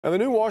And the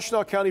new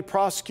Washtenaw County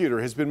Prosecutor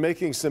has been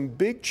making some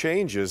big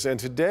changes, and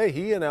today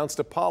he announced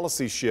a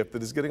policy shift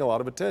that is getting a lot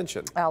of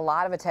attention. A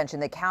lot of attention.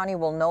 The county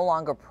will no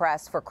longer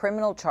press for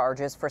criminal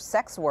charges for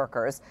sex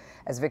workers,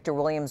 as Victor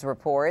Williams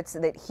reports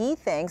that he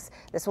thinks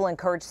this will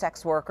encourage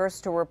sex workers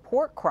to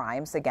report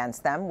crimes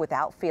against them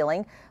without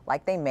feeling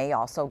like they may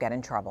also get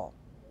in trouble.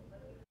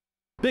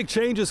 Big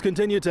changes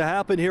continue to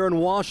happen here in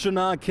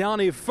Washtenaw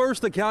County.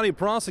 First, the county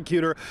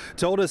prosecutor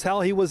told us how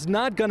he was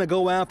not going to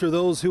go after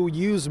those who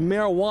use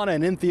marijuana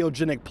and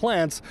entheogenic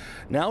plants.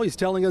 Now he's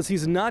telling us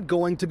he's not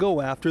going to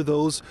go after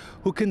those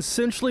who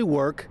consensually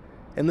work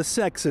in the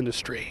sex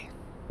industry.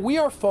 We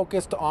are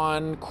focused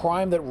on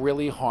crime that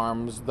really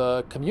harms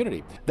the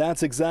community.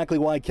 That's exactly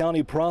why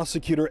County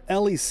Prosecutor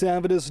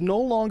Savit is no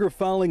longer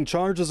filing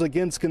charges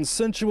against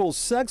consensual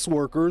sex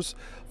workers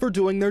for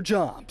doing their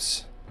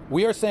jobs.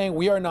 We are saying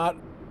we are not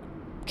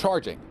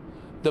charging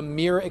the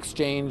mere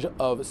exchange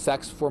of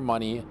sex for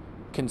money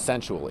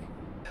consensually.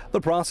 The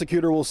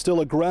prosecutor will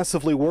still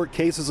aggressively work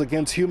cases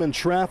against human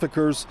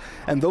traffickers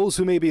and those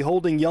who may be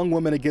holding young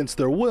women against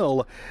their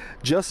will,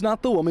 just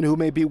not the women who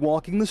may be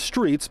walking the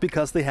streets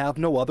because they have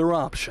no other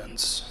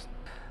options.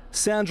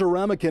 Sandra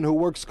Remican, who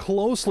works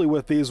closely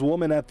with these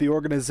women at the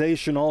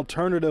organization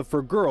Alternative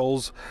for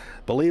Girls,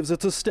 believes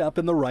it's a step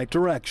in the right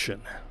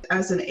direction.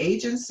 As an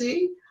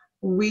agency,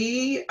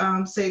 we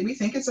say we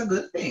think it's a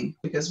good thing,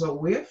 because what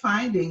we're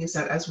finding is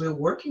that as we're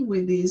working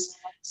with these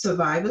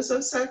survivors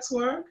of sex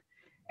work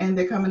and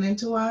they're coming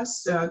into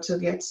us to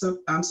get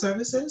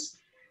services,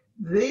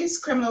 these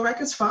criminal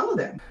records follow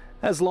them.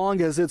 As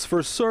long as it's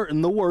for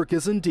certain the work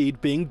is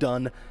indeed being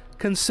done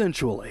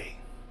consensually.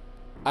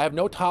 I have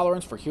no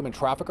tolerance for human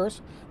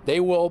traffickers. They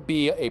will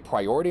be a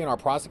priority in our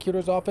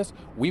prosecutor's office.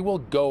 We will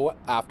go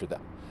after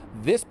them.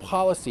 This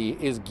policy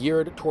is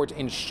geared towards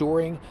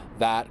ensuring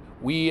that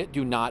we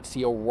do not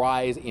see a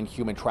rise in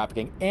human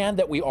trafficking and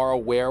that we are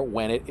aware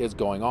when it is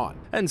going on.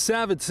 And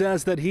Savit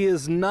says that he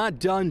is not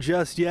done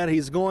just yet.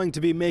 He's going to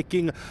be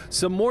making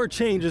some more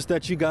changes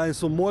that you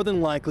guys will more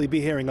than likely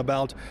be hearing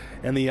about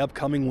in the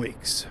upcoming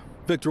weeks.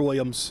 Victor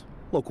Williams,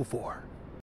 Local 4.